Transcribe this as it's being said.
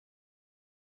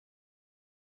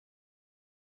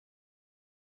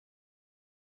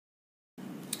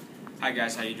Hi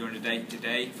guys, how you doing today?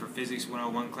 Today, for Physics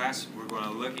 101 class, we're going to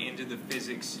look into the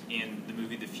physics in the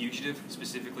movie The Fugitive,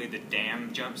 specifically the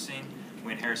dam jump scene,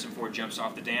 when Harrison Ford jumps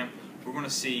off the dam. We're going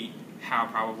to see how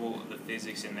probable the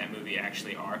physics in that movie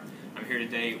actually are. I'm here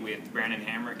today with Brandon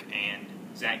Hamrick and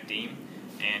Zach Deem,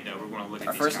 and we're going to look at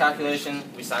our these first calculation.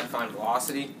 We decided to find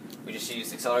velocity. We just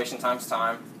used acceleration times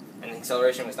time, and the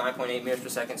acceleration was 9.8 meters per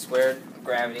second squared of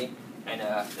gravity, and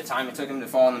the time it took him to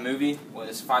fall in the movie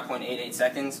was 5.88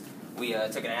 seconds. We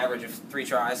took an average of 3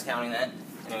 tries, counting that,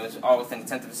 and it was all within a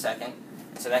tenth of a second.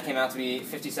 So that came out to be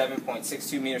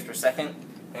 57.62 meters per second,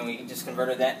 and we just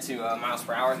converted that to miles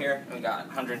per hour here, and we got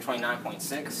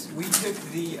 129.6. We took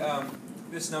the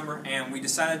this number and we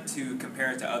decided to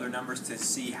compare it to other numbers to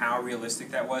see how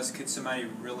realistic that was. Could somebody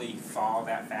really fall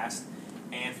that fast?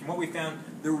 And from what we found,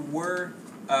 there were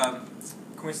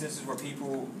coincidences where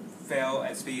people fell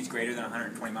at speeds greater than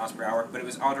 120 miles per hour, but it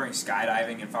was all during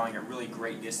skydiving and falling at really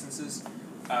great distances.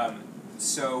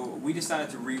 So we decided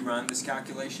to rerun this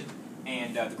calculation,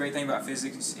 and the great thing about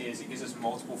physics is it gives us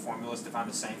multiple formulas to find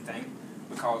the same thing,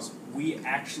 because we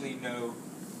actually know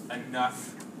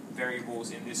enough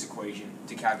variables in this equation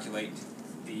to calculate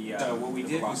the so what we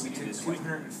did was we took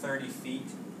 230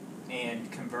 feet and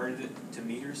converted it to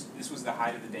meters. This was the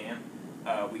height of the dam.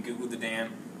 We Googled the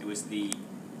dam. It was the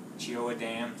Chioa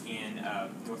Dam in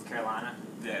North Carolina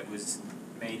that was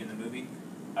made in the movie,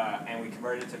 and we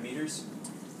converted it to meters.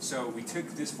 So we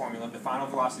took this formula: the final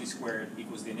velocity squared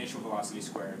equals the initial velocity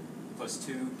squared, plus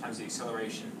 2 times the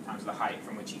acceleration times the height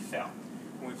from which he fell.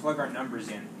 When we plug our numbers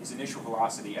in, his initial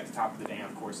velocity at the top of the dam,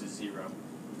 of course, is 0,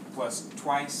 plus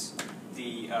twice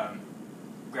the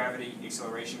gravity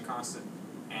acceleration constant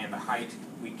and the height.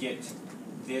 We get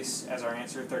this as our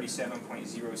answer,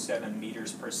 37.07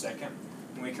 meters per second.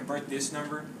 When we convert this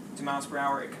number to miles per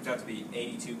hour, it comes out to be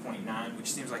 82.9,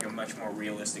 which seems like a much more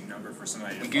realistic number for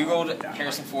somebody to We Googled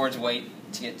Harrison Ford's weight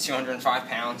to get 205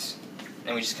 pounds,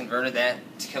 and we just converted that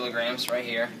to kilograms right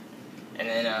here. And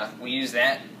then we used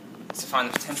that to find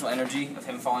the potential energy of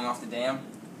him falling off the dam.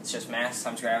 It's just mass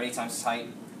times gravity times his height,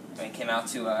 and it came out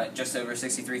to just over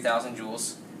 63,000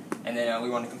 joules. And then we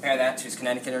wanted to compare that to his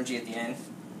kinetic energy at the end,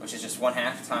 which is just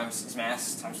 1/2 times his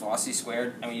mass times velocity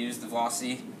squared, and we used the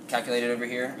velocity calculated over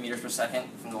here, meters per second,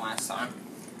 from the last time.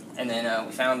 And then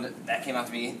we found that came out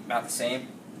to be about the same.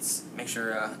 Let's make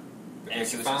sure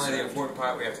so finally, the important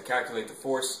part, we have to calculate the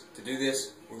force. To do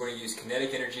this, we're going to use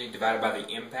kinetic energy divided by the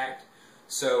impact.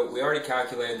 So we already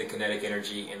calculated the kinetic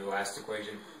energy in the last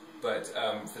equation, but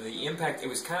for the impact, it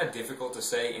was kind of difficult to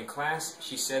say. In class,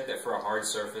 she said that for a hard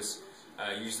surface,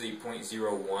 usually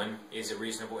 0.01 is a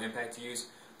reasonable impact to use.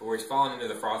 But where he's falling into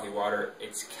the frothy water,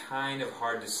 it's kind of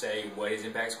hard to say what his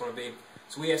impact is going to be.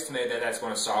 So we estimated that that's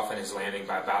going to soften his landing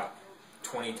by about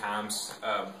 20 times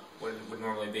what it would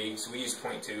normally be. So we used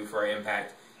 0.2 for our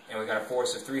impact, and we got a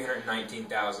force of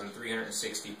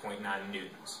 319,360.9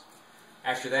 newtons.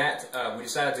 After that, we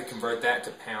decided to convert that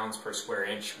to pounds per square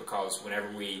inch, because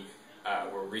whenever we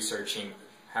were researching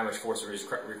how much force was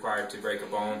required to break a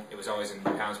bone, it was always in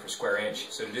pounds per square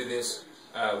inch. So to do this,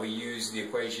 we used the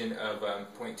equation of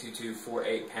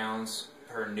 0.2248 pounds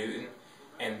per newton,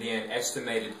 and then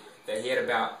estimated that he had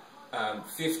about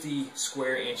 50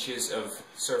 square inches of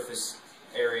surface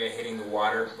area hitting the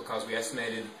water, because we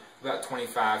estimated about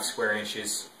 25 square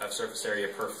inches of surface area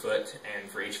per foot, and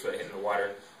for each foot hitting the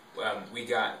water, we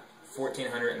got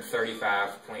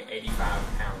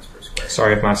 1,435.85 pounds per square.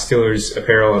 Sorry if my Steelers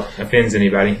apparel offends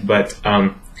anybody, but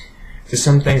to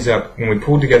sum things up, when we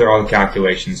pulled together all the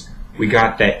calculations, we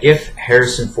got that if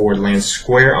Harrison Ford lands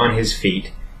square on his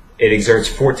feet, it exerts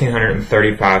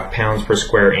 1,435 pounds per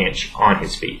square inch on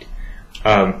his feet.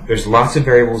 There's lots of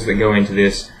variables that go into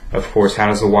this. Of course, how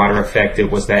does the water affect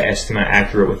it? Was that estimate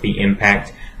accurate with the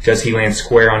impact? Does he land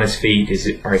square on his feet?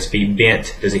 Are his feet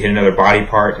bent? Does he hit another body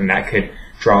part? And that could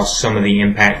draw some of the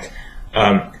impact.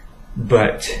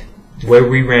 But the way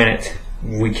we ran it,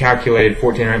 we calculated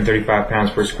 1,435 pounds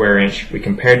per square inch. We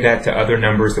compared that to other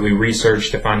numbers that we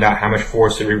researched to find out how much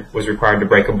force was required to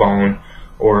break a bone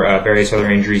or various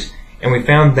other injuries. And we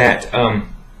found that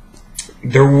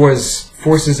there was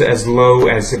forces as low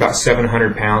as about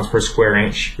 700 pounds per square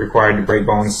inch required to break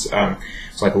bones.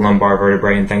 It's like lumbar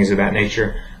vertebrae and things of that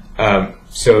nature.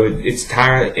 So it's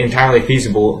entirely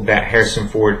feasible that Harrison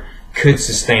Ford could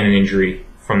sustain an injury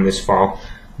from this fall.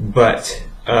 But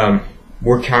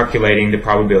we're calculating the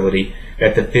probability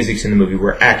that the physics in the movie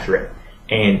were accurate.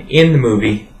 And in the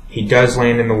movie, he does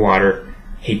land in the water.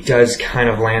 He does kind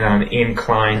of land on an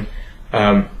incline.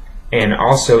 And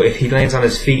also, if he lands on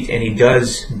his feet and he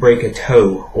does break a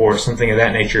toe or something of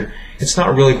that nature, it's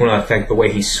not really going to affect the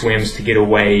way he swims to get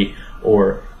away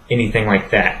or anything like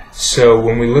that. So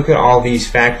when we look at all these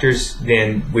factors,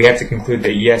 then we have to conclude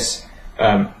that yes,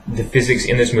 the physics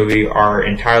in this movie are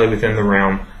entirely within the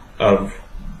realm of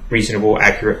reasonable,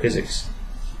 accurate physics.